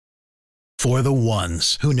For the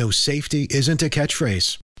ones who know safety isn't a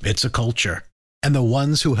catchphrase, it's a culture. And the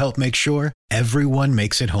ones who help make sure everyone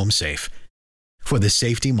makes it home safe. For the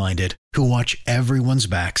safety-minded who watch everyone's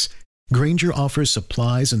backs, Grainger offers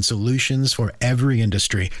supplies and solutions for every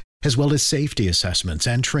industry, as well as safety assessments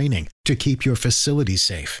and training to keep your facilities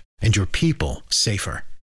safe and your people safer.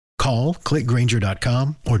 Call, click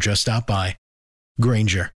Grainger.com, or just stop by.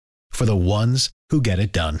 Grainger, for the ones who get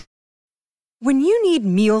it done. When you need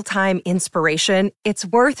mealtime inspiration, it's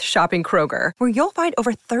worth shopping Kroger, where you'll find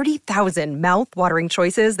over 30,000 mouth-watering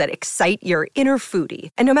choices that excite your inner foodie.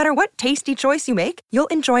 And no matter what tasty choice you make, you'll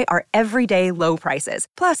enjoy our everyday low prices,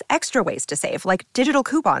 plus extra ways to save, like digital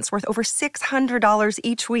coupons worth over $600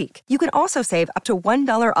 each week. You can also save up to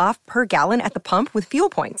 $1 off per gallon at the pump with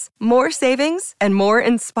fuel points. More savings and more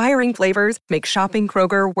inspiring flavors make shopping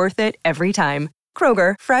Kroger worth it every time.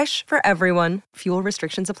 Kroger, fresh for everyone. Fuel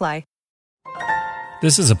restrictions apply.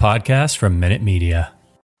 This is a podcast from Minute Media.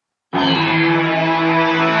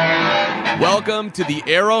 Welcome to the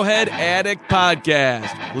Arrowhead Addict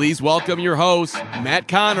Podcast. Please welcome your hosts, Matt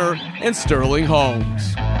Connor and Sterling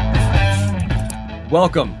Holmes.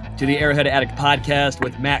 Welcome to the Arrowhead Addict Podcast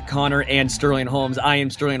with Matt Connor and Sterling Holmes. I am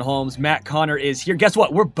Sterling Holmes. Matt Connor is here. Guess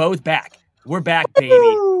what? We're both back. We're back, baby.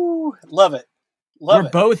 Woo! Love it. We're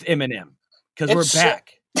both Eminem because we're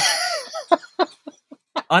back.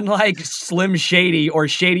 Unlike Slim Shady or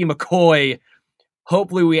Shady McCoy,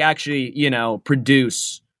 hopefully we actually,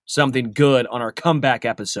 produce something good on our comeback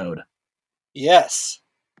episode. Yes.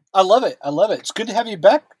 I love it. It's good to have you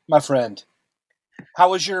back, my friend.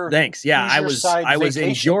 How was your Thanks. Yeah, I was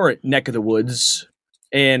in your neck of the woods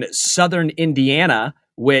in southern Indiana,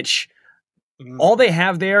 which all they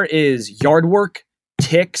have there is yard work,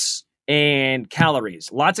 ticks, and calories.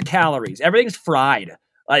 Lots of calories. Everything's fried.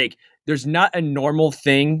 Like, there's not a normal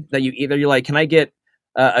thing that you're like, can I get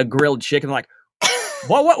a grilled chicken? I'm like,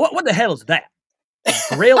 what the hell is that?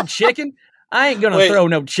 Grilled chicken? I ain't gonna throw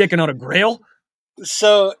no chicken on a grill.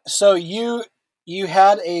 So you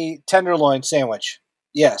had a tenderloin sandwich?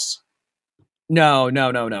 Yes. No.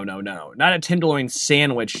 Not a tenderloin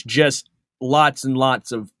sandwich. Just lots and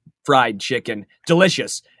lots of fried chicken.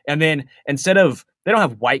 Delicious. And then they don't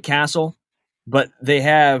have White Castle, but they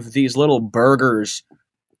have these little burgers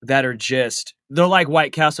that are they're like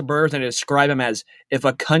White Castle burgers, and I describe them as if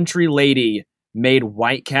a country lady made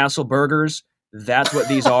White Castle burgers. That's what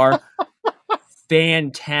these are.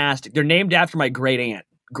 Fantastic. They're named after my great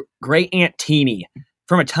aunt Teeny,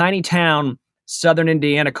 from a tiny town, southern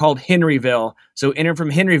Indiana, called Henryville. So enter from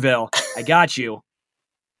Henryville. I got you.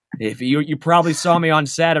 If you probably saw me on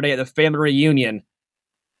Saturday at the family reunion.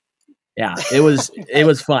 Yeah, it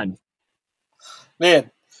was fun. Man.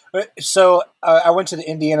 So I went to the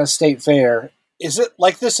Indiana State Fair. Is it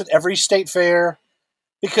like this at every state fair?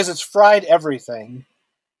 Because it's fried everything.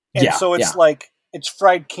 And so it's like, it's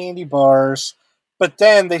fried candy bars, but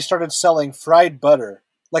then they started selling fried butter.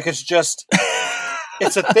 Like it's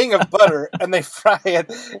a thing of butter, and they fry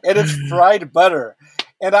it, and it's fried butter.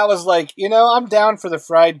 And I was like, I'm down for the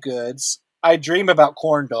fried goods. I dream about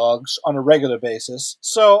corn dogs on a regular basis.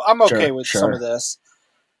 So I'm okay with some of this.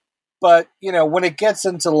 But, when it gets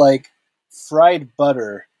into, like, fried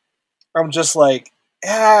butter, I'm just like,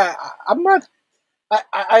 I'm not –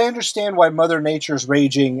 I understand why Mother Nature's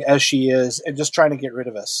raging as she is and just trying to get rid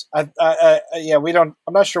of us. I'm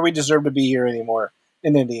not sure we deserve to be here anymore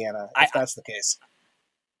in Indiana, if that's the case.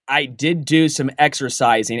 I did do some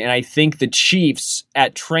exercising, and I think the Chiefs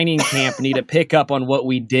at training camp need to pick up on what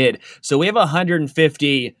we did. So we have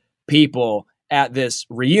 150 people at this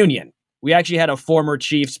reunion. We actually had a former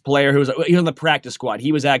Chiefs player he was on the practice squad.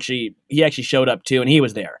 He actually showed up too, and he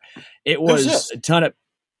was there. It was a ton of.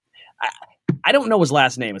 I don't know his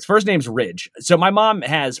last name. His first name's Ridge. So my mom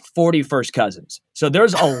has 40 first cousins. So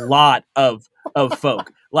there's a lot of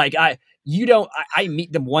folk. Like I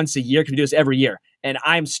meet them once a year because we do this every year, and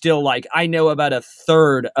I'm still like I know about a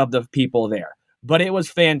third of the people there. But it was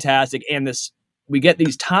fantastic, and we get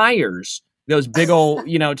these tires. Those big old,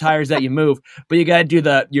 tires that you move, but you got to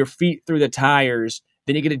do your feet through the tires.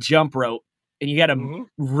 Then you get a jump rope, and you got to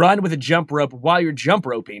run with a jump rope while you're jump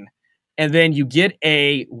roping. And then you get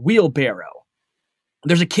a wheelbarrow.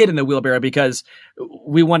 There's a kid in the wheelbarrow because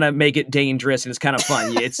we want to make it dangerous and it's kind of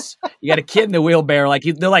fun. You got a kid in the wheelbarrow, like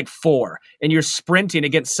they're like 4, and you're sprinting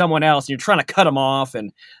against someone else, and you're trying to cut them off.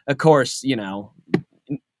 And of course,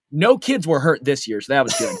 no kids were hurt this year, so that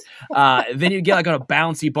was good. Then you get like on a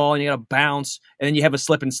bouncy ball, and you got to bounce, and then you have a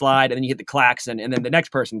slip and slide, and then you hit the klaxon, and then the next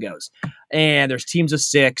person goes. And there's teams of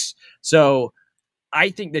 6. So I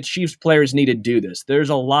think the Chiefs players need to do this. There's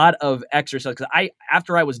a lot of exercise. Because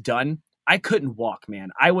after I was done, I couldn't walk,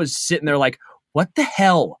 man. I was sitting there like, what the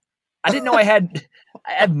hell? I didn't know I had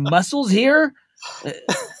muscles here.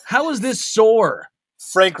 How is this sore?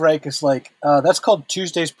 Frank Reich is like, that's called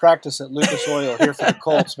Tuesday's practice at Lucas Oil here for the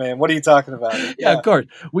Colts, man. What are you talking about? Yeah, of course.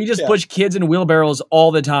 We just push kids in wheelbarrows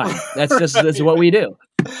all the time. That's just that's what we do.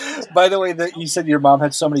 By the way, that you said your mom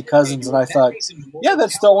had so many cousins, and I thought, yeah,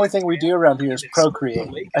 that's the only thing we do around here is procreate.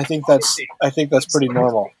 I think that's pretty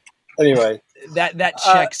normal. Anyway, that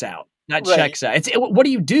checks out. That checks out. What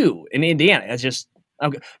do you do in Indiana? It's just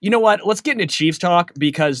okay. You know what? Let's get into Chiefs talk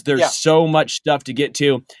because there's so much stuff to get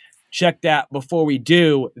to. Check that before we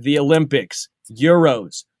do the Olympics,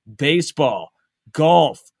 Euros, baseball,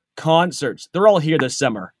 golf, concerts. They're all here this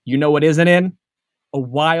summer. You know what isn't in? A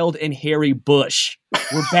wild and hairy bush.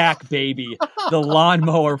 We're back, baby. The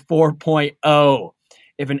Lawnmower 4.0.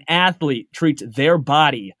 If an athlete treats their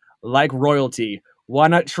body like royalty, why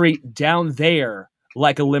not treat down there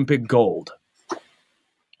like Olympic gold?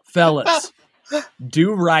 Fellas,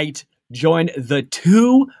 do right. Join the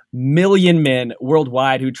 2 million men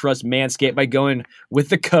worldwide who trust Manscaped by going with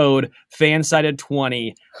the code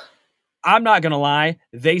FANSIDED20. I'm not going to lie.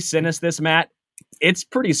 They sent us this, Matt. It's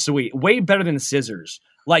pretty sweet. Way better than scissors.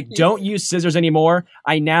 Like, don't use scissors anymore.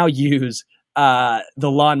 I now use the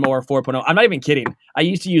Lawnmower 4.0. I'm not even kidding. I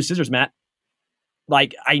used to use scissors, Matt.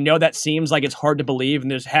 Like, I know that seems like it's hard to believe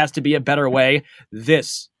and there has to be a better way.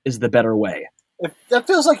 This is the better way. That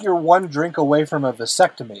feels like you're one drink away from a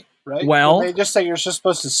vasectomy, right? Well, they just say you're just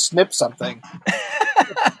supposed to snip something.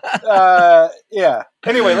 Yeah.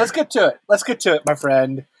 Anyway, let's get to it, my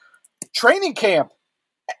friend. Training camp,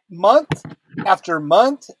 month after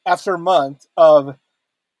month after month of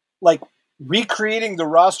like recreating the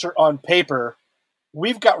roster on paper.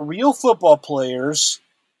 We've got real football players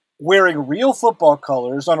wearing real football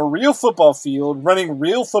colors on a real football field, running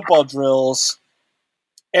real football drills,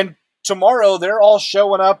 and tomorrow they're all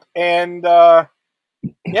showing up and I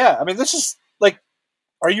mean, this is like,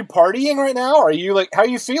 are you partying right now? Are you like, how are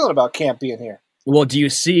you feeling about camp being here? Well, do you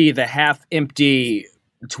see the half empty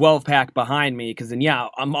 12-pack behind me? Because then,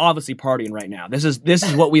 I'm obviously partying right now. This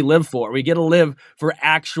is what we live for. We get to live for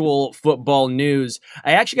actual football news.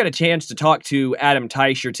 I actually got a chance to talk to Adam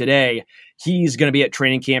Teicher today. He's going to be at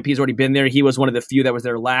training camp. He's already been there. He was one of the few that was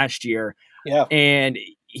there last year. Yeah. And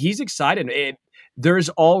he's excited. There's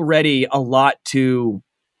already a lot to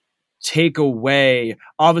take away.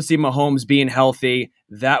 Obviously, Mahomes being healthy,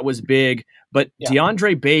 that was big. But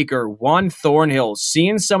DeAndre Baker, Juan Thornhill,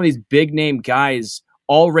 seeing some of these big-name guys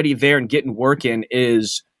already there and getting work in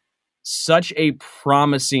is such a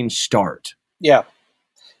promising start. Yeah.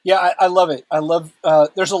 Yeah, I love it. I love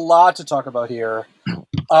there's a lot to talk about here.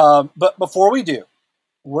 But before we do,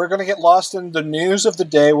 we're going to get lost in the news of the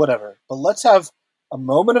day, whatever. But let's have a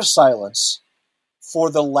moment of silence for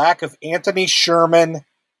the lack of Anthony Sherman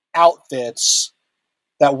outfits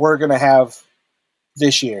that we're going to have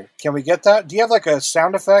this year. Can we get that? Do you have like a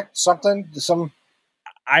sound effect, something?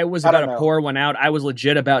 I was about to pour one out. I was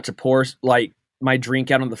legit about to pour like my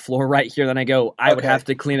drink out on the floor right here. Then I go, I would have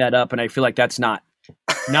to clean that up. And I feel like that's not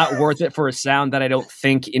worth it for a sound that I don't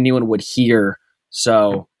think anyone would hear.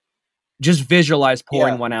 So just visualize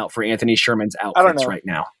pouring one out for Anthony Sherman's outfits right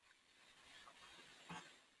now.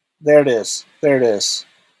 There it is.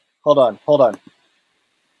 Hold on.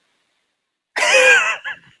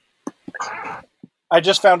 I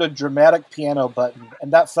just found a dramatic piano button,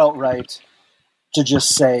 and that felt right to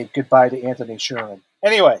just say goodbye to Anthony Sherman.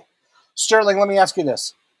 Anyway, Sterling, let me ask you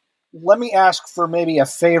this. Let me ask for maybe a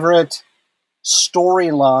favorite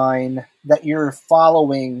storyline that you're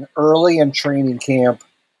following early in training camp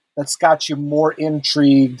that's got you more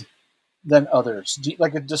intrigued than others.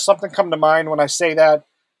 Does something come to mind when I say that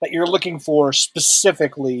you're looking for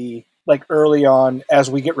specifically, like early on as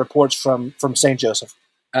we get reports from St. Joseph?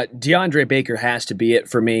 DeAndre Baker has to be it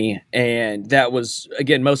for me, and that was,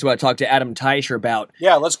 again, most of what I talked to Adam Teicher about.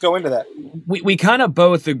 Yeah, let's go into that. We kind of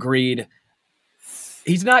both agreed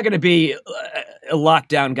he's not going to be a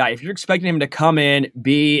lockdown guy. If you're expecting him to come in,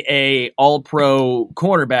 be a all-pro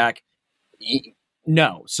cornerback,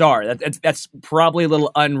 no, sorry. That's probably a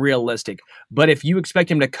little unrealistic. But if you expect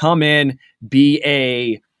him to come in, be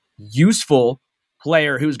a useful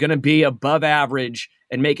player who's going to be above average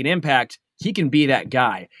and make an impact, he can be that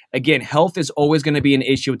guy. Again, health is always going to be an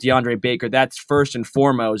issue with DeAndre Baker. That's first and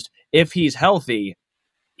foremost. If he's healthy,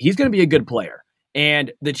 he's going to be a good player.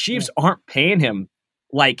 And the Chiefs aren't paying him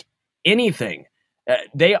like anything.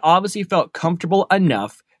 They obviously felt comfortable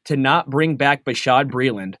enough to not bring back Bashaud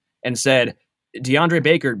Breeland and said, DeAndre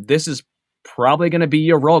Baker, this is probably going to be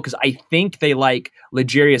your role, because I think they like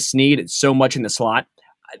L'Jarius Sneed so much in the slot.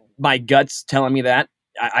 My gut's telling me that.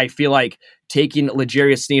 I feel like taking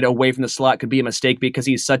L'Jarius Sneed away from the slot could be a mistake because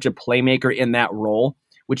he's such a playmaker in that role,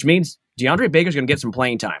 which means DeAndre Baker's going to get some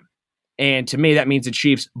playing time. And to me, that means the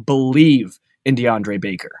Chiefs believe in DeAndre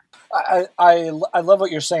Baker. I love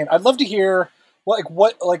what you're saying. I'd love to hear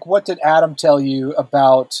what did Adam tell you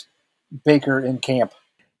about Baker in camp?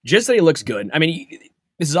 Just that he looks good. I mean,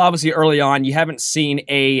 this is obviously early on. You haven't seen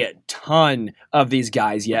a ton of these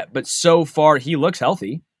guys yet, but so far he looks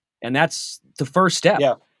healthy, and that's the first step.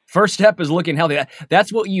 Yeah. First step is looking healthy.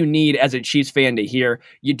 That's what you need as a Chiefs fan to hear.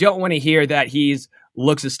 You don't want to hear that he's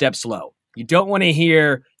looks a step slow. You don't want to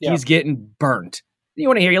hear he's getting burnt. You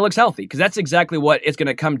want to hear he looks healthy, because that's exactly what it's going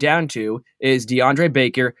to come down to is DeAndre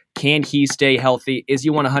Baker. Can he stay healthy? Is he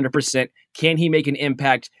 100%? Can he make an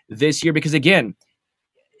impact this year? Because again,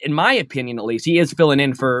 in my opinion, at least, he is filling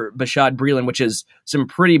in for Bashaud Breeland, which is some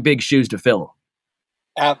pretty big shoes to fill.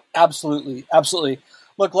 Absolutely. Absolutely.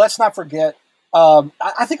 Look, let's not forget,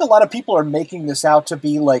 I think a lot of people are making this out to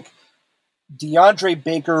be like DeAndre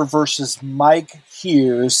Baker versus Mike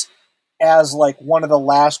Hughes as like one of the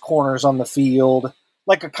last corners on the field,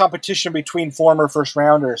 like a competition between former first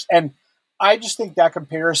rounders. And I just think that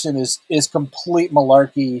comparison is complete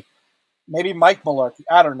malarkey. Maybe Mike Malarkey.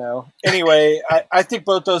 I don't know. Anyway, I think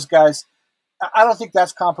both those guys, I don't think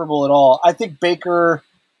that's comparable at all. I think Baker,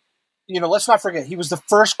 let's not forget, he was the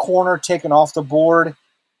first corner taken off the board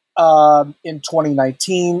in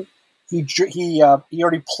 2019. He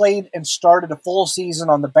already played and started a full season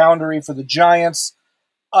on the boundary for the Giants.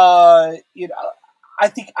 I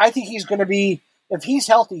think he's going to be, if he's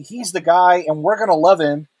healthy, he's the guy, and we're going to love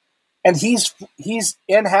him. And he's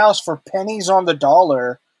in-house for pennies on the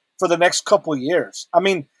dollar for the next couple of years. I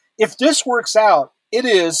mean, if this works out, it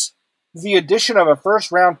is the addition of a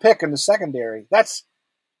first-round pick in the secondary. That's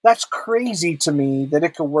crazy to me that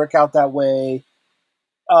it could work out that way.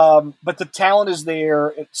 But the talent is there.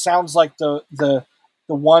 It sounds like the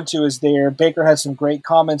 1-2 is there. Baker had some great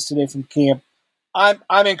comments today from camp.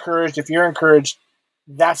 I'm encouraged. If you're encouraged,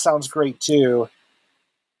 that sounds great too.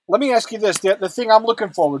 Let me ask you this. The thing I'm looking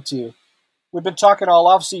forward to, we've been talking all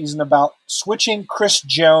offseason about switching Chris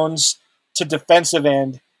Jones to defensive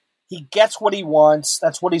end. He gets what he wants.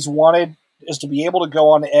 That's what he's wanted, is to be able to go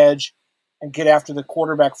on the edge and get after the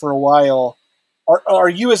quarterback for a while. Are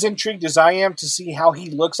you as intrigued as I am to see how he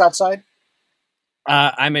looks outside?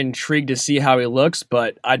 I'm intrigued to see how he looks,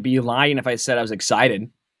 but I'd be lying if I said I was excited.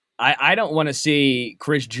 I don't want to see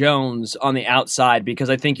Chris Jones on the outside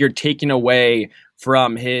because I think you're taking away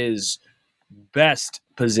from his best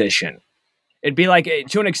position. It'd be like,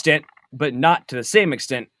 to an extent, but not to the same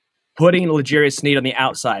extent, putting L'Jarius Sneed on the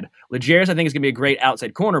outside. L'Jarius, I think, is going to be a great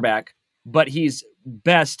outside cornerback, but he's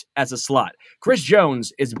best as a slot. Chris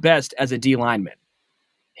Jones is best as a D lineman.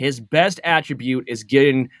 His best attribute is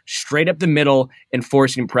getting straight up the middle and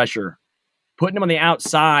forcing pressure. Putting him on the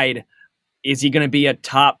outside, is he going to be a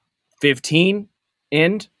top 15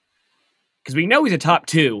 end? Because we know he's a top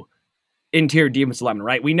 2 interior defensive lineman,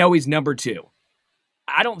 right? We know he's number 2.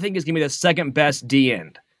 I don't think he's going to be the second best D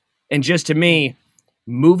end. And just to me,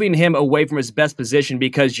 moving him away from his best position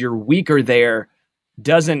because you're weaker there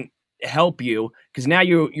doesn't help you, because now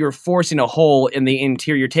you're forcing a hole in the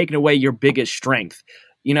interior. You're taking away your biggest strength.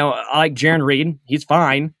 I like Jarran Reed. He's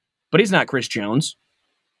fine, but he's not Chris Jones.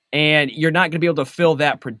 And you're not going to be able to fill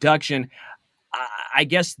that production. I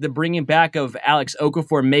guess the bringing back of Alex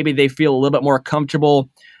Okafor, maybe they feel a little bit more comfortable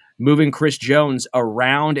moving Chris Jones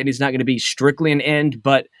around, and he's not going to be strictly an end,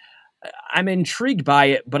 but I'm intrigued by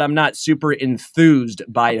it, but I'm not super enthused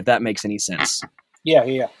by it, if that makes any sense.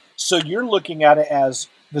 Yeah. So you're looking at it as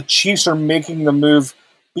the Chiefs are making the move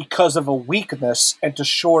because of a weakness and to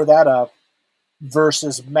shore that up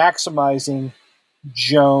versus maximizing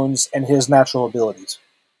Jones and his natural abilities.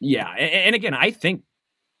 Yeah, and again, I think,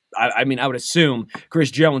 I would assume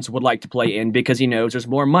Chris Jones would like to play in because he knows there's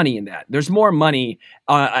more money in that. There's more money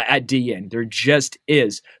at DN. There just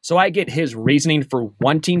is. So I get his reasoning for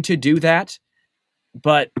wanting to do that,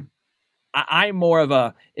 but I'm more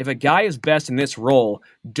of if a guy is best in this role,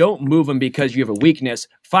 don't move him because you have a weakness.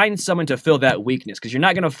 Find someone to fill that weakness, because you're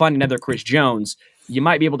not going to find another Chris Jones. You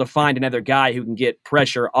might be able to find another guy who can get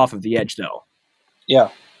pressure off of the edge, though. Yeah.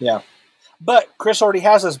 But Chris already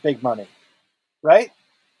has his big money, right?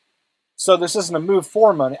 So this isn't a move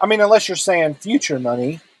for money. I mean, unless you're saying future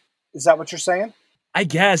money. Is that what you're saying? I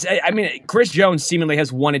guess. I mean, Chris Jones seemingly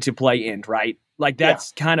has wanted to play end, right? Like,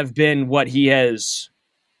 that's kind of been what he has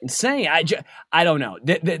been saying. I don't know.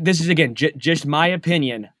 This is, again, just my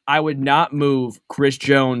opinion. I would not move Chris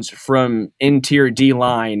Jones from interior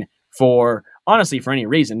D-line for any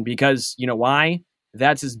reason, because you know why?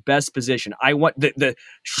 That's his best position. I want the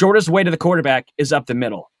shortest way to the quarterback is up the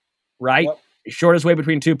middle, right? Yep. Shortest way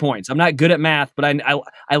between 2 points. I'm not good at math, but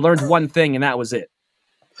I learned one thing, and that was it.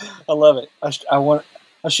 I love it.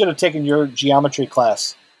 I should have taken your geometry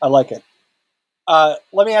class. I like it.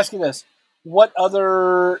 Let me ask you this: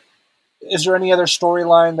 is there any other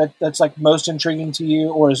storyline that's like most intriguing to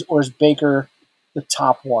you, or is Baker the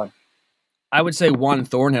top one? I would say Juan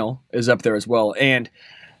Thornhill is up there as well, and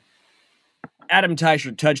Adam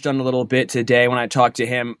Teicher touched on a little bit today when I talked to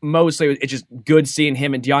him. Mostly, it's just good seeing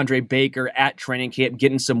him and DeAndre Baker at training camp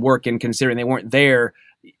getting some work in, considering they weren't there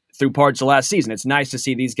through parts of last season. It's nice to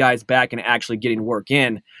see these guys back and actually getting work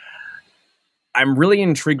in. I'm really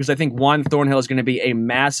intrigued because I think Juan Thornhill is going to be a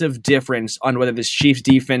massive difference on whether this Chiefs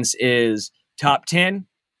defense is top 10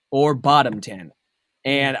 or bottom 10.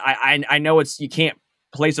 And I know you can't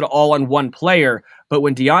place it all on one player, but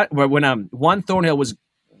when Juan Thornhill was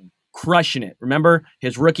crushing it, remember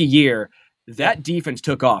his rookie year, that defense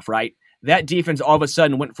took off, right? That defense all of a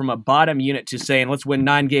sudden went from a bottom unit to saying, let's win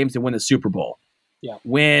 9 games and win the Super Bowl. Yeah.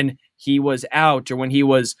 When he was out or when he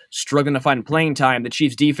was struggling to find playing time, the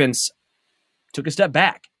Chiefs defense took a step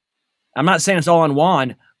back. I'm not saying it's all on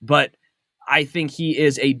Juan, but I think he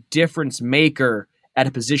is a difference maker at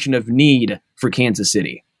a position of need for Kansas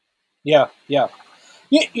City. Yeah.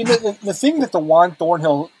 You know, the thing that the Juan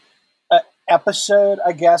Thornhill episode,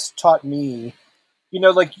 I guess, taught me, you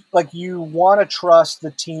know, like you want to trust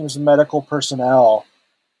the team's medical personnel,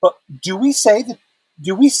 but do we say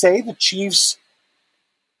the Chiefs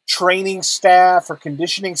training staff or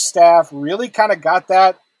conditioning staff really kind of got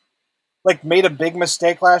that, like, made a big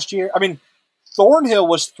mistake last year? I mean, Thornhill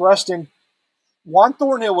was Juan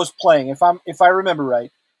Thornhill was playing, if I remember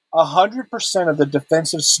right, 100% of the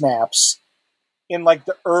defensive snaps in like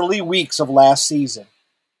the early weeks of last season,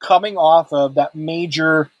 coming off of that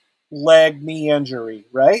major knee injury,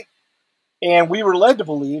 right? And we were led to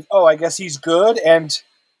believe, I guess he's good. And,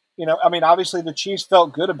 you know, I mean, obviously the Chiefs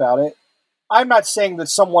felt good about it. I'm not saying that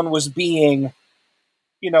someone was being,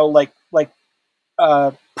 you know, like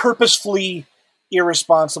purposefully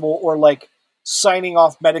irresponsible or like signing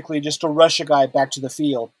off medically just to rush a guy back to the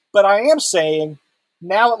field. But I am saying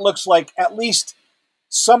now it looks like at least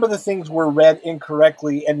some of the things were read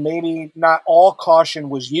incorrectly, and maybe not all caution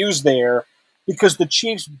was used there because the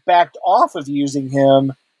Chiefs backed off of using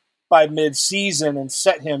him by mid-season and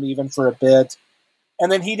set him even for a bit.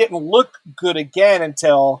 And then he didn't look good again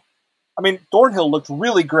until, I mean, Thornhill looked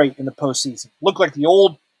really great in the postseason. Looked like the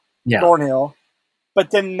old Thornhill.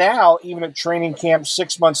 But then now, even at training camp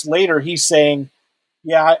 6 months later, he's saying,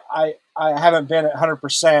 yeah, I haven't been at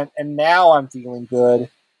 100%, and now I'm feeling good.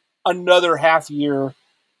 Another half year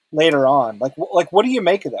later on. Like, what do you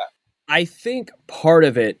make of that? I think part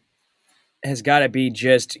of it has got to be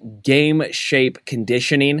just game shape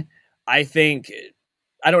conditioning. I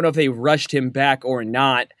don't know if they rushed him back or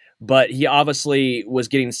not, but he obviously was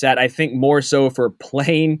getting set. I think more so for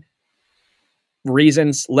playing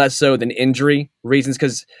reasons, less so than injury reasons,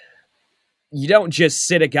 because you don't just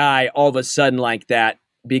sit a guy all of a sudden like that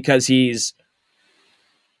because he's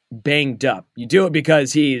banged up. You do it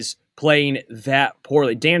because he's playing that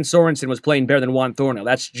poorly. Dan Sorensen was playing better than Juan Thornhill.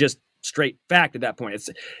 That's just straight fact at that point.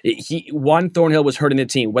 Juan Thornhill was hurting the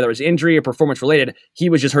team, whether it was injury or performance related. He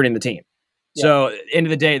was just hurting the team. Yeah. So end of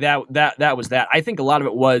the day, that was that. I think a lot of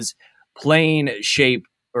it was playing shape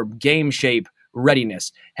or game shape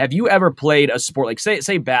readiness. Have you ever played a sport like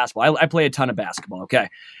say basketball? I play a ton of basketball. Okay,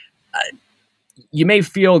 you may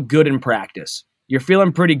feel good in practice. You're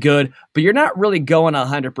feeling pretty good, but you're not really going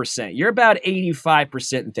 100%. You're about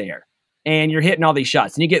 85% there, and you're hitting all these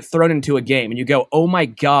shots, and you get thrown into a game, and you go, oh my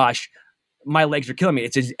gosh, my legs are killing me.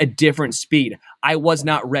 It's a different speed. I was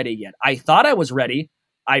not ready yet. I thought I was ready.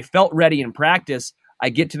 I felt ready in practice. I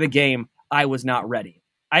get to the game. I was not ready.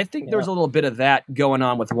 I think there's a little bit of that going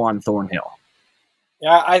on with Juan Thornhill.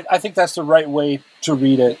 Yeah, I think that's the right way to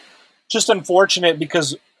read it. Just unfortunate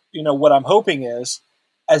because, you know, what I'm hoping is,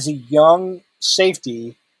 as a young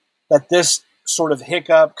safety, that this sort of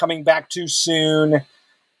hiccup, coming back too soon,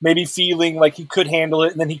 maybe feeling like he could handle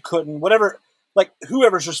it and then he couldn't, whatever, like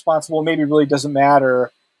whoever's responsible maybe really doesn't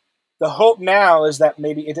matter. The hope now is that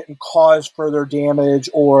maybe it didn't cause further damage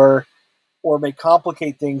or may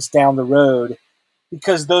complicate things down the road,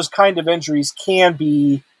 because those kind of injuries can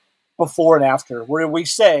be before and after, where we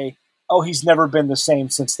say, oh, he's never been the same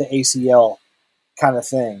since the ACL kind of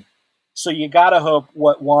thing. So you got to hope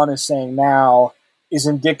what Juan is saying now is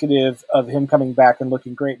indicative of him coming back and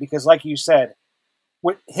looking great, because like you said,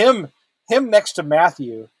 with him next to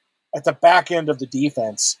Matthew at the back end of the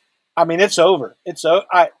defense, I mean, it's over.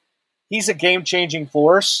 He's a game-changing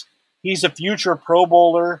force, He's a future Pro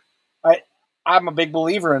Bowler. I'm a big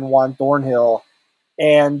believer in Juan Thornhill,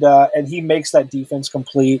 and he makes that defense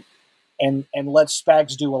complete and lets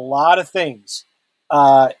Spags do a lot of things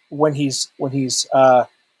when he's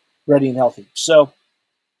ready and healthy. So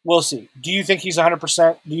we'll see. Do you think he's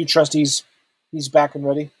 100%? Do you trust he's back and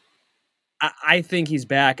ready? I think he's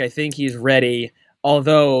back. I think he's ready.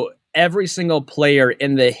 Although every single player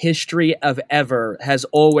in the history of ever has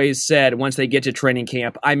always said once they get to training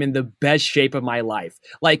camp, I'm in the best shape of my life.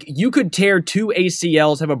 Like, you could tear 2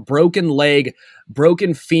 ACLs, have a broken leg,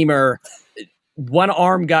 broken femur, one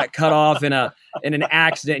arm got cut off in an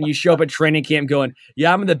accident, and you show up at training camp going,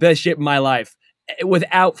 yeah, I'm in the best shape of my life.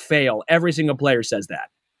 Without fail, every single player says that.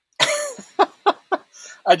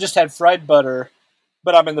 I just had fried butter,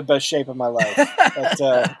 but I'm in the best shape of my life.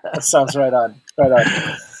 That sounds right on. Right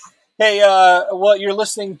on. Hey, well, you're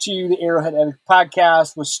listening to the Arrowhead Addict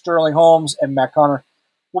podcast with Sterling Holmes and Matt Connor.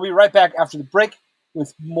 We'll be right back after the break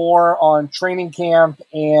with more on training camp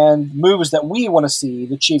and moves that we want to see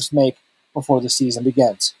the Chiefs make before the season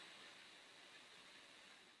begins.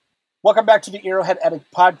 Welcome back to the Arrowhead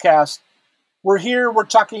Addict podcast. We're here. We're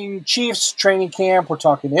talking Chiefs training camp. We're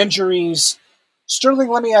talking injuries. Sterling,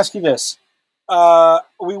 let me ask you this.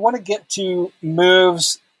 We want to get to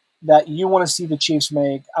moves that you want to see the Chiefs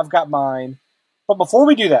make. I've got mine. But before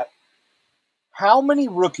we do that, how many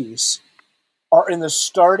rookies are in the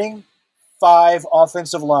starting 5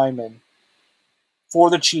 offensive linemen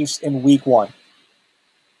for the Chiefs in week 1?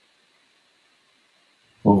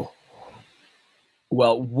 Oh.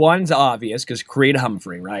 Well, one's obvious because Creed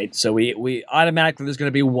Humphrey, right? So we automatically, there's going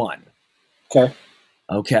to be one.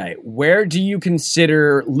 Okay. Where do you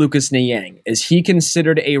consider Lucas Niang? Is he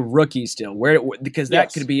considered a rookie still? Because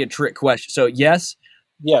that could be a trick question. So yes.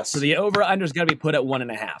 So the over-under is going to be put at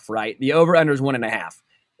 1.5, right? The over-under is 1.5.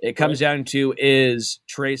 It comes down to, is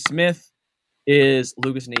Trey Smith, is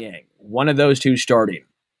Lucas Niang. One of those two starting.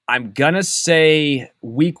 I'm going to say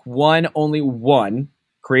week 1, only one,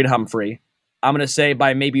 Creed Humphrey. I'm going to say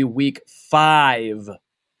by maybe week 5,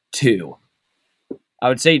 2. I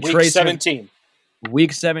would say week Trey 17. Smith.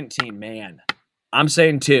 Week 17, man. I'm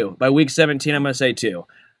saying 2. By week 17, I'm going to say 2.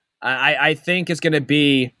 I think it's going to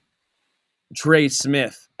be Trey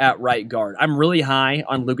Smith at right guard. I'm really high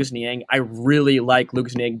on Lucas Niang. I really like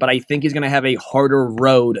Lucas Niang, but I think he's going to have a harder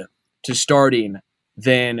road to starting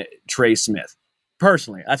than Trey Smith.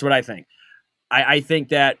 Personally, that's what I think. I think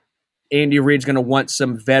that Andy Reid's going to want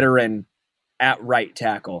some veteran at right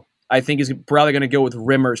tackle. I think he's probably going to go with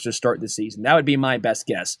Rimmers to start the season. That would be my best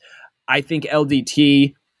guess. I think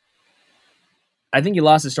LDT, I think he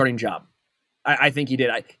lost his starting job. I think he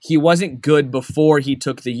did. He wasn't good before he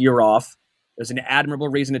took the year off. There's an admirable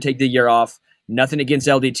reason to take the year off. Nothing against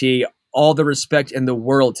LDT. All the respect in the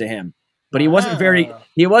world to him. But he wasn't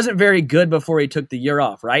very good before he took the year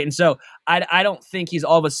off, right? And so I don't think he's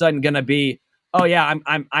all of a sudden going to be, oh yeah,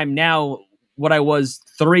 I'm now what I was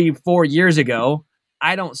 3-4 years ago.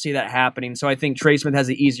 I don't see that happening. So I think Trey Smith has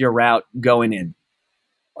an easier route going in.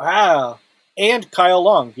 Wow. And Kyle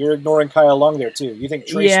Long. You're ignoring Kyle Long there, too. You think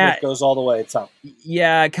Trey Smith goes all the way? It's up.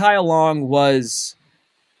 Yeah, Kyle Long was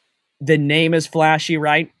 – the name is flashy,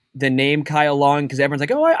 right? The name Kyle Long, because everyone's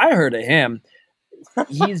like, oh, I heard of him.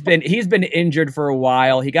 He's been injured for a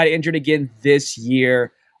while. He got injured again this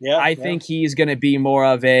year. Yeah, I think he's going to be more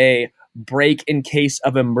of a break in case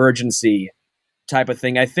of emergency type of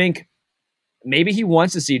thing. I think maybe he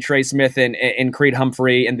wants to see Trey Smith and Creed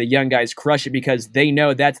Humphrey and the young guys crush it because they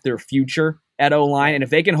know that's their future at O-line. And if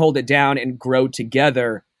they can hold it down and grow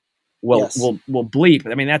together, we'll bleep.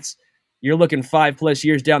 I mean, you're looking 5+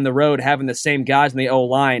 years down the road, having the same guys in the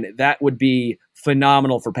O-line. That would be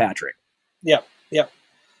phenomenal for Patrick.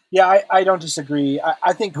 Yeah, I don't disagree.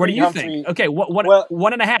 I think. What do you think? Okay, what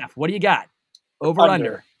 1.5? What do you got? Over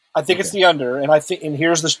under? I think it's the under, and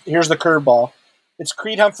here's the curveball. It's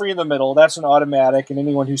Creed Humphrey in the middle. That's an automatic, and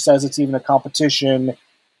anyone who says it's even a competition,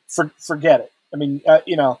 forget it. I mean,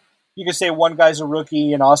 you can say one guy's a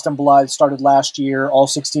rookie, and Austin Blythe started last year, all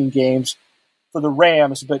 16 games for the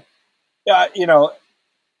Rams, but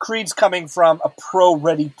Creed's coming from a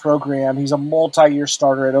pro-ready program. He's a multi-year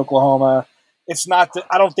starter at Oklahoma. It's not.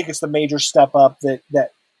 I don't think it's the major step up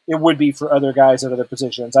that it would be for other guys at other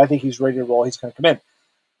positions. I think he's ready to roll. He's going to come in.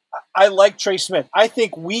 I like Trey Smith. I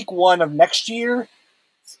think week 1 of next year,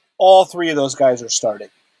 all 3 of those guys are starting.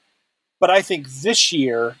 But I think this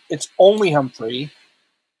year, it's only Humphrey.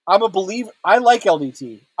 I'm a believer. I like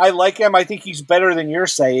LDT. I like him. I think he's better than you're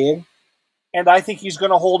saying. And I think he's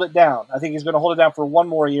going to hold it down. I think he's going to hold it down for one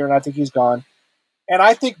more year, and I think he's gone. And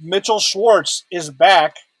I think Mitchell Schwartz is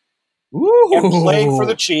back and playing for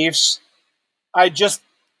the Chiefs. I just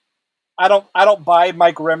I don't buy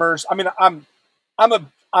Mike Remmers. I mean,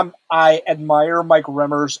 I admire Mike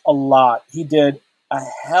Remmers a lot. He did a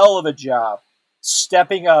hell of a job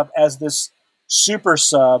stepping up as this super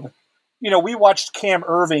sub. We watched Cam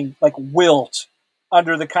Irving like wilt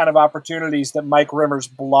under the kind of opportunities that Mike Remmers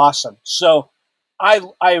blossomed. So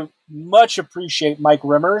I much appreciate Mike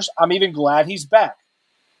Remmers. I'm even glad he's back.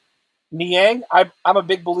 Niang, I'm a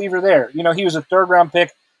big believer there. He was a 3rd round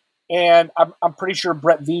pick, and I'm pretty sure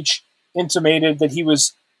Brett Veach intimated that he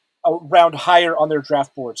was a round higher on their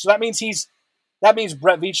draft board. So that means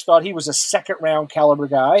Brett Veach thought he was a 2nd round caliber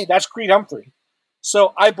guy. That's Creed Humphrey.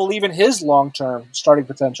 So I believe in his long-term starting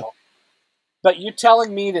potential. But you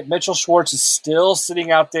telling me that Mitchell Schwartz is still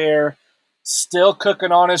sitting out there, still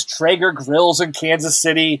cooking on his Traeger grills in Kansas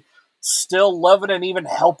City, still loving and even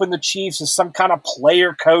helping the Chiefs as some kind of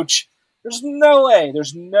player coach? There's no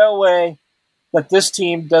way that this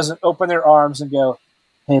team doesn't open their arms and go,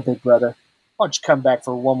 hey, big brother, why don't you come back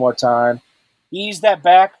for one more time? Ease that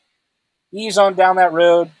back. Ease on down that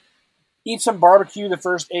road. Eat some barbecue the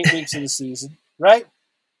first 8 weeks of the season, right?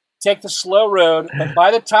 Take the slow road. And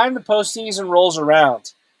by the time the postseason rolls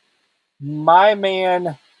around, my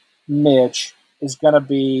man Mitch is going to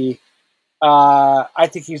be, I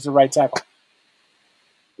think he's the right tackle.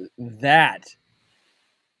 That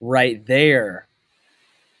right there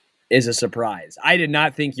is a surprise. I did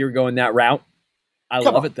not think you were going that route. I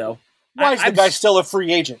love it, though. Why is the guy still a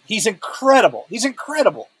free agent? He's incredible.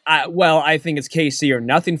 Well, I think it's KC or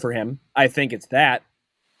nothing for him. I think it's that.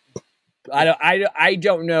 I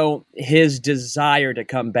don't know his desire to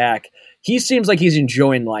come back. He seems like he's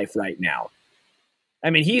enjoying life right now. I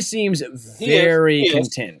mean, he seems very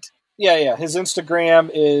content. Yeah. His Instagram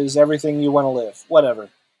is everything you want to live. Whatever.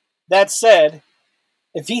 That said,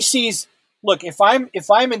 if he sees, look, if I'm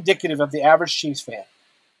indicative of the average Chiefs fan,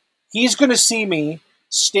 he's going to see me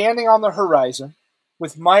standing on the horizon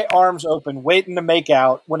with my arms open, waiting to make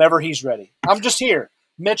out whenever he's ready. I'm just here.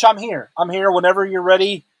 Mitch, I'm here. I'm here whenever you're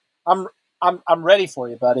ready. I'm ready for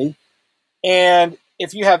you, buddy. And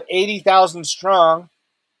if you have 80,000 strong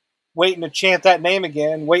waiting to chant that name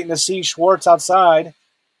again, waiting to see Schwartz outside,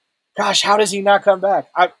 gosh, how does he not come back?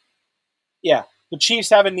 The Chiefs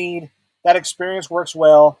have a need. That experience works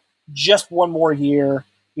well. Just one more year.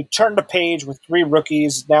 You turn the page with 3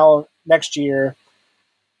 rookies now next year.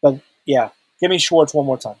 But, yeah, give me Schwartz one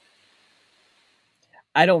more time.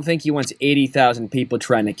 I don't think he wants 80,000 people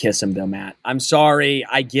trying to kiss him, though, Matt. I'm sorry.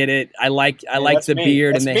 I get it. I like the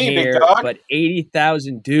beard and the hair, but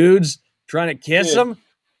 80,000 dudes trying to kiss him?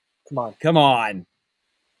 Come on.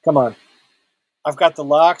 I've got the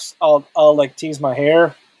locks. I'll like tease my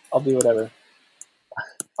hair. I'll do whatever.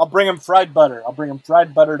 I'll bring him fried butter.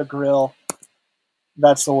 To grill.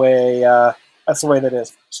 That's the way that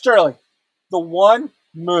is. Sterling, the one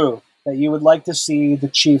move that you would like to see the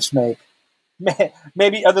Chiefs make,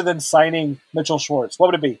 maybe other than signing Mitchell Schwartz, what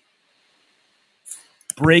would it be?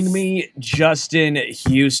 Bring me Justin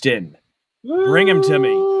Houston. Bring him to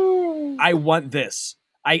me. I want this.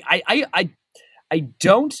 I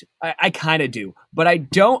kind of do, but I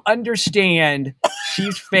don't understand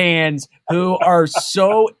Chiefs fans who are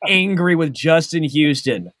so angry with Justin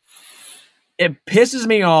Houston. It pisses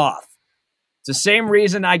me off. It's the same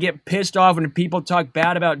reason I get pissed off when people talk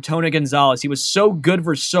bad about Tony Gonzalez. He was so good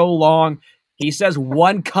for so long. He says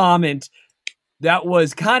one comment that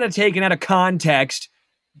was kind of taken out of context.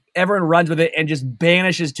 Everyone runs with it and just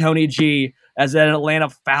banishes Tony G as an Atlanta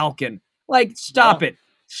Falcon. Like, stop it.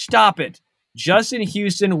 Justin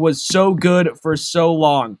Houston was so good for so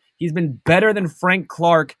long. He's been better than Frank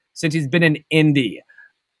Clark since he's been in Indy.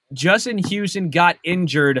 Justin Houston got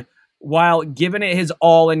injured while giving it his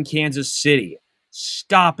all in Kansas City.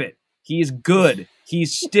 Stop it. He's good.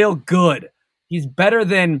 He's still good. He's better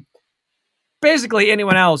than basically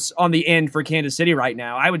anyone else on the end for Kansas City right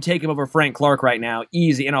now. I would take him over Frank Clark right now,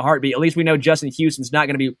 easy, in a heartbeat. At least we know Justin Houston's not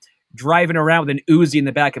going to be driving around with an Uzi in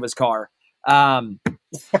the back of his car. Does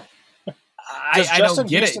Justin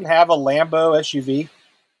Houston have a Lambo SUV?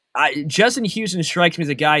 Justin Houston strikes me as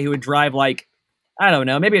a guy who would drive like, I don't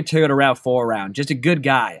know, maybe a Toyota RAV4 around. Just a good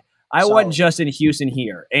guy. I want Justin Houston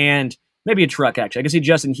here, and maybe a truck, actually. I can see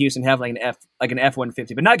Justin Houston have like an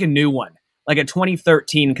F-150, but not like a new one, like a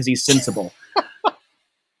 2013 because he's sensible.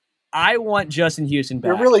 I want Justin Houston back.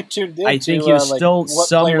 You're really tuned in. I think he was still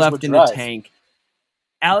some left in the tank.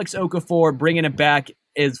 Alex Okafor bringing it back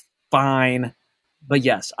is fine, but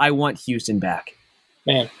yes, I want Houston back.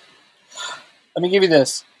 Man, let me give you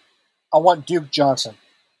this. I want Duke Johnson.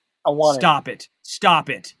 I want him. Stop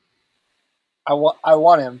it. I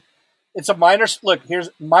want him. It's a minor. Look, here's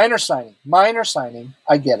minor signing.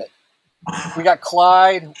 I get it. We got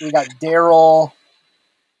Clyde. We got Darrell.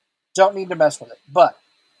 Don't need to mess with it. But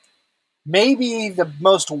maybe the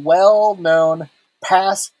most well-known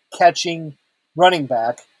pass-catching running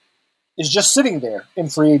back is just sitting there in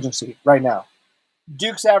free agency right now.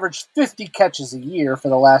 Duke's averaged 50 catches a year for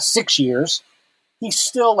the last 6 years. He's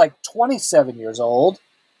still like 27 years old.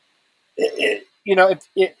 He's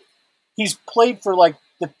played for like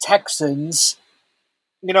the Texans.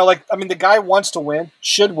 The guy wants to win,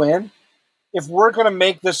 should win. If we're going to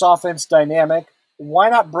make this offense dynamic, why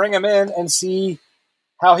not bring him in and see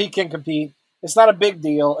how he can compete? It's not a big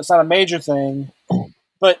deal. It's not a major thing.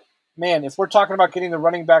 But, man, if we're talking about getting the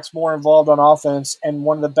running backs more involved on offense and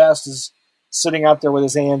one of the best is sitting out there with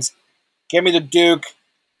his hands, give me the Duke.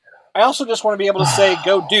 I also just want to be able to say,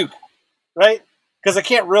 go Duke, right? Because I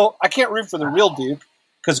can't root for the real Duke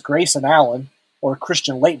because Grayson Allen or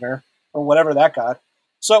Christian Laettner or whatever that got.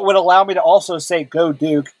 So it would allow me to also say, go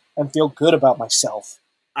Duke, and feel good about myself.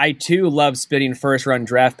 I, too, love spending first-round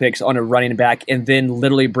draft picks on a running back and then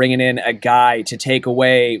literally bringing in a guy to take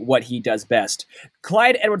away what he does best.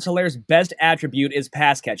 Clyde Edwards-Hilaire's best attribute is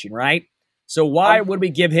pass catching, right? So why would we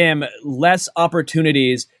give him less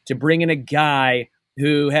opportunities to bring in a guy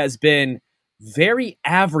who has been very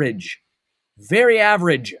average? Very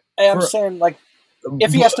average. I'm saying, like,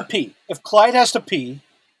 if he has to pee, if Clyde has to pee,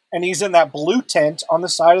 and he's in that blue tent on the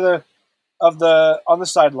side on the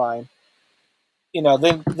sideline,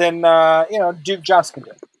 then Duke Johnson can do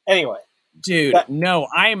it. Anyway, dude, no,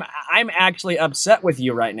 I'm actually upset with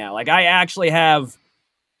you right now. Like, I actually have.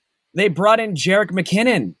 They brought in Jerick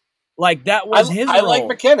McKinnon. Like, that was his role. I like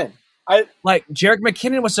McKinnon. Jerick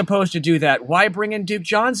McKinnon was supposed to do that. Why bring in Duke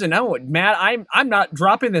Johnson? No, Matt, I'm not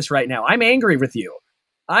dropping this right now. I'm angry with you.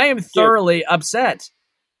 I am thoroughly upset.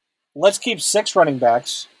 Let's keep 6 running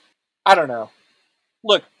backs. I don't know.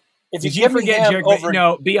 Look, if did you forget Jerick?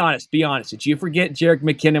 No, be honest. Did you forget Jerick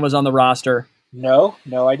McKinnon was on the roster? No,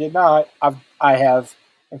 I did not. I have.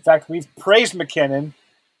 In fact, we've praised McKinnon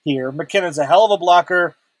here. McKinnon's a hell of a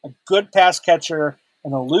blocker, a good pass catcher,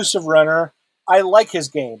 an elusive runner. I like his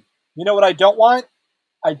game. You know what I don't want?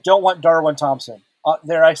 I don't want Darwin Thompson.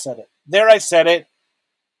 There, I said it.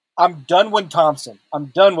 I'm done with Thompson. I'm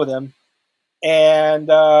done with him. And,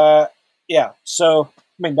 so,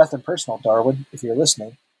 nothing personal, Darwin, if you're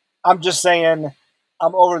listening. I'm just saying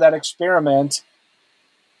I'm over that experiment.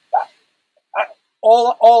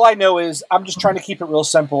 All I know is I'm just trying to keep it real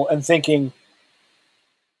simple and thinking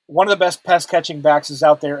one of the best pass-catching backs is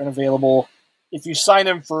out there and available. If you sign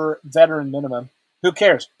him for veteran minimum, who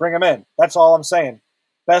cares? Bring him in. That's all I'm saying.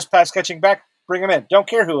 Best pass-catching back, bring him in. Don't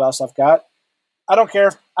care who else I've got. I don't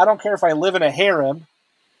care if I live in a harem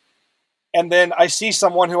and then I see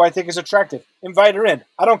someone who I think is attractive. Invite her in.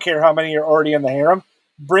 I don't care how many are already in the harem.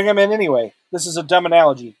 Bring them in anyway. This is a dumb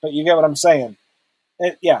analogy, but you get what I'm saying.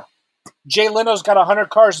 Jay Leno's got 100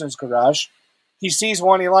 cars in his garage. He sees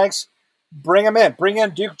one he likes. Bring him in. Bring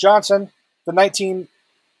in Duke Johnson, the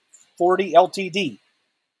 1940 LTD.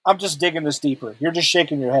 I'm just digging this deeper. You're just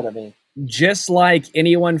shaking your head at me. Just like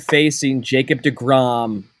anyone facing Jacob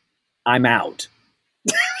deGrom, I'm out.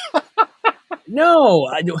 No,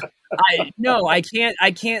 I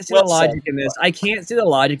can't see the logic in this. I can't see the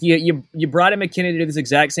logic. You brought in McKinnon to do this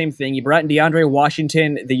exact same thing. You brought in DeAndre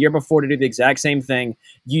Washington the year before to do the exact same thing.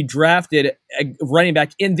 You drafted a running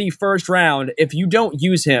back in the first round. If you don't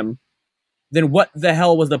use him, then what the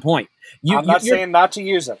hell was the point? I'm not saying not to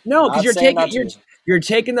use him. No, because you're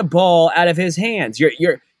taking the ball out of his hands.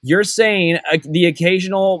 You're saying the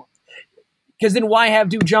occasional. Because then why have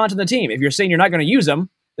Duke Johnson on the team? If you're saying you're not going to use him,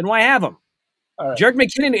 then why have him? Right. Jerick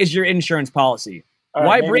McKinnon is your insurance policy.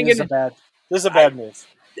 Why bring in? This is a bad move.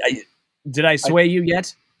 Did I sway you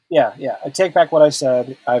yet? Yeah. I take back what I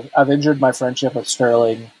said. I've injured my friendship with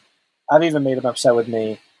Sterling. I've even made him upset with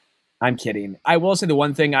me. I'm kidding. I will say the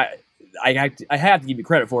one thing I have to give you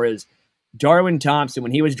credit for is Darwin Thompson.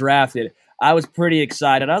 When he was drafted, I was pretty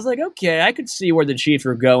excited. I was like, okay, I could see where the Chiefs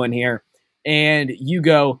were going here. And you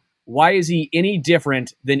go, why is he any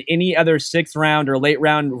different than any other 6th round or late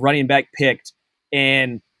round running back picked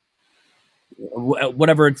in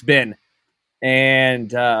whatever it's been?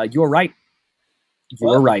 And you're right.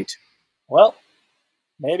 Right. Well,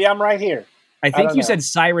 maybe I'm right here. I think you said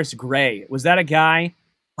Cyrus Gray. Was that a guy?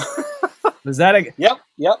 Was that a? Yep.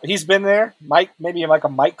 He's been there. Maybe like a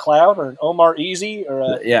Mike Cloud or an Omar Easy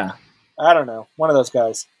or I don't know. One of those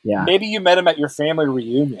guys. Yeah. Maybe you met him at your family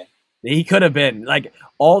reunion. He could have been. Like,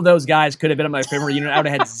 all those guys could have been at my family reunion. I would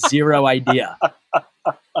have had zero idea. I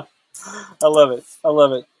love it.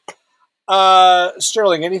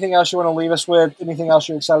 Sterling, anything else you want to leave us with? Anything else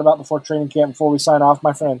you're excited about before training camp before we sign off,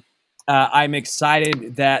 my friend? I'm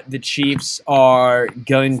excited that the Chiefs are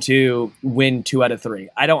going to win 2 out of 3.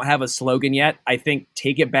 I don't have a slogan yet. I think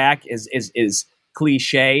take it back is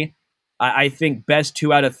cliche. I think best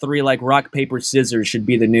 2 out of 3, like rock, paper, scissors, should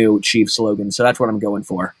be the new Chiefs slogan. So that's what I'm going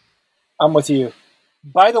for. I'm with you.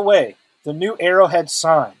 By the way, the new Arrowhead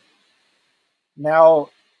sign, now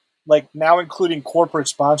including corporate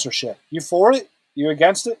sponsorship. You for it? You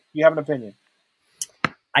against it? You have an opinion?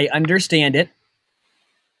 I understand it.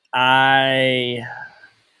 I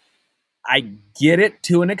get it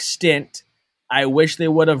to an extent. I wish they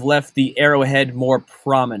would have left the arrowhead more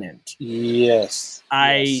prominent. Yes.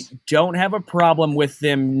 I don't have a problem with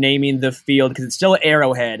them naming the field because it's still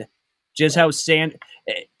Arrowhead. Just how sand,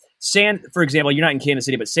 for example, you're not in Kansas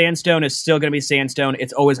City, but Sandstone is still going to be Sandstone.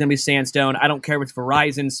 It's always going to be Sandstone. I don't care if it's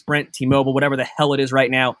Verizon, Sprint, T-Mobile, whatever the hell it is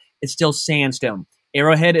right now. It's still Sandstone.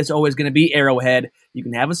 Arrowhead is always going to be Arrowhead. You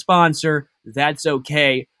can have a sponsor. That's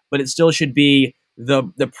okay. But it still should be,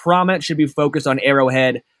 the prominence should be focused on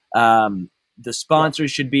Arrowhead. The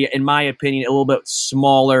sponsors should be, in my opinion, a little bit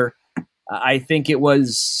smaller. I think it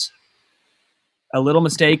was a little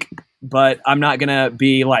mistake, but I'm not going to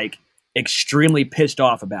be like extremely pissed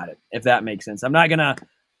off about it, if that makes sense. I'm not going to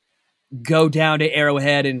go down to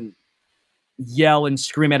Arrowhead and yell and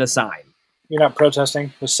scream at a sign. You're not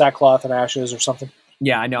protesting with sackcloth and ashes or something?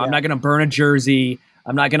 Yeah, I know. Yeah. I'm not going to burn a jersey.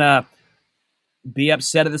 I'm not going to be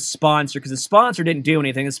upset at the sponsor because the sponsor didn't do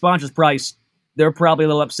anything. The sponsor's they're probably a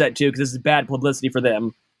little upset too because this is bad publicity for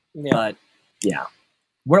them. Yeah. But yeah.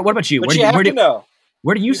 What about you? But you have to know.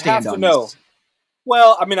 Where do you stand on this?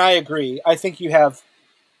 Well, I mean, I agree. I think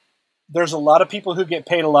there's a lot of people who get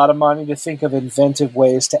paid a lot of money to think of inventive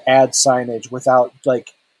ways to add signage without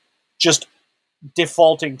like just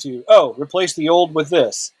defaulting to, replace the old with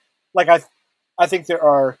this. Like I think there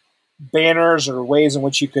are banners or ways in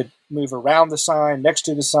which you could move around the sign, next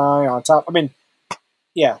to the sign, on top. I mean,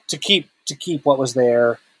 yeah, to keep what was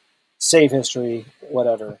there, save history,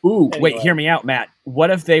 whatever. Ooh, anyway. Wait, hear me out, Matt. What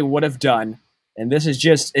if they would have done, and this is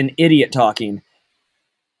just an idiot talking,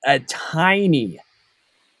 a tiny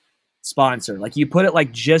sponsor. Like you put it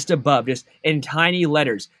like just above, just in tiny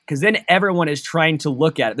letters. Because then everyone is trying to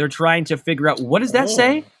look at it. They're trying to figure out, what does that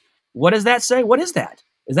say? What does that say? What is that?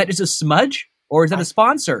 Is that just a smudge? Or is that a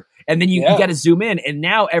sponsor? And then you got to zoom in, and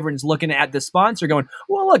now everyone's looking at the sponsor going,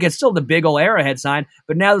 well, look, it's still the big old Arrowhead sign,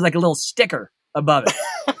 but now there's like a little sticker above it.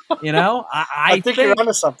 You know? I think you're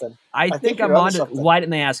onto something. I think I'm onto something. Why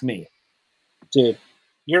didn't they ask me? Dude,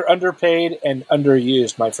 you're underpaid and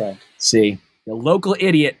underused, my friend. See, the local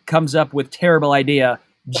idiot comes up with terrible idea,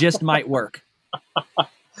 just might work.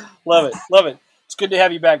 Love it. Love it. It's good to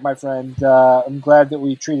have you back, my friend. I'm glad that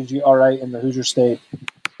we treated you all right in the Hoosier State.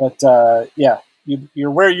 But, you're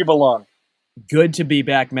where you belong. Good to be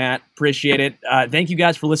back, Matt. Appreciate it. Thank you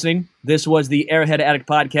guys for listening. This was the Arrowhead Addict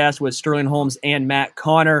Podcast with Sterling Holmes and Matt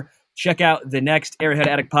Connor. Check out the next Arrowhead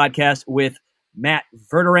Addict Podcast with Matt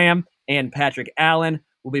Verderam and Patrick Allen.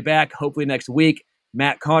 We'll be back hopefully next week.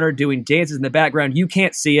 Matt Connor doing dances in the background. You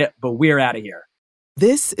can't see it, but we're out of here.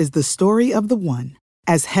 This is the story of the one.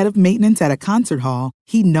 As head of maintenance at a concert hall,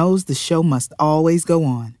 he knows the show must always go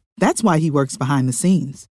on. That's why he works behind the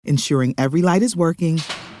scenes, ensuring every light is working,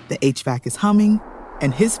 the HVAC is humming,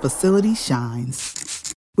 and his facility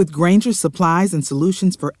shines. With Grainger's supplies and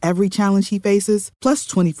solutions for every challenge he faces, plus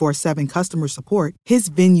 24/7 customer support, his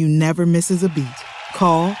venue never misses a beat.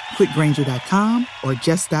 Call quickgrainger.com or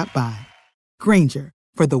just stop by. Grainger,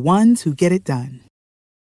 for the ones who get it done.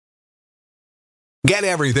 Get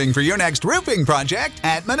everything for your next roofing project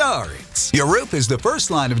at Menards. Your roof is the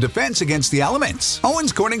first line of defense against the elements.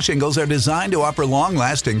 Owens Corning shingles are designed to offer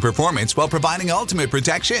long-lasting performance while providing ultimate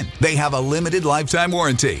protection. They have a limited lifetime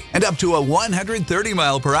warranty and up to a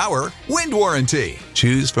 130-mile-per-hour wind warranty.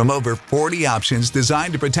 Choose from over 40 options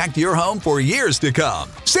designed to protect your home for years to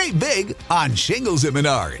come. Save big on shingles at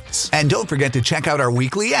Menards. And don't forget to check out our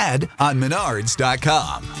weekly ad on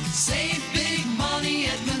Menards.com.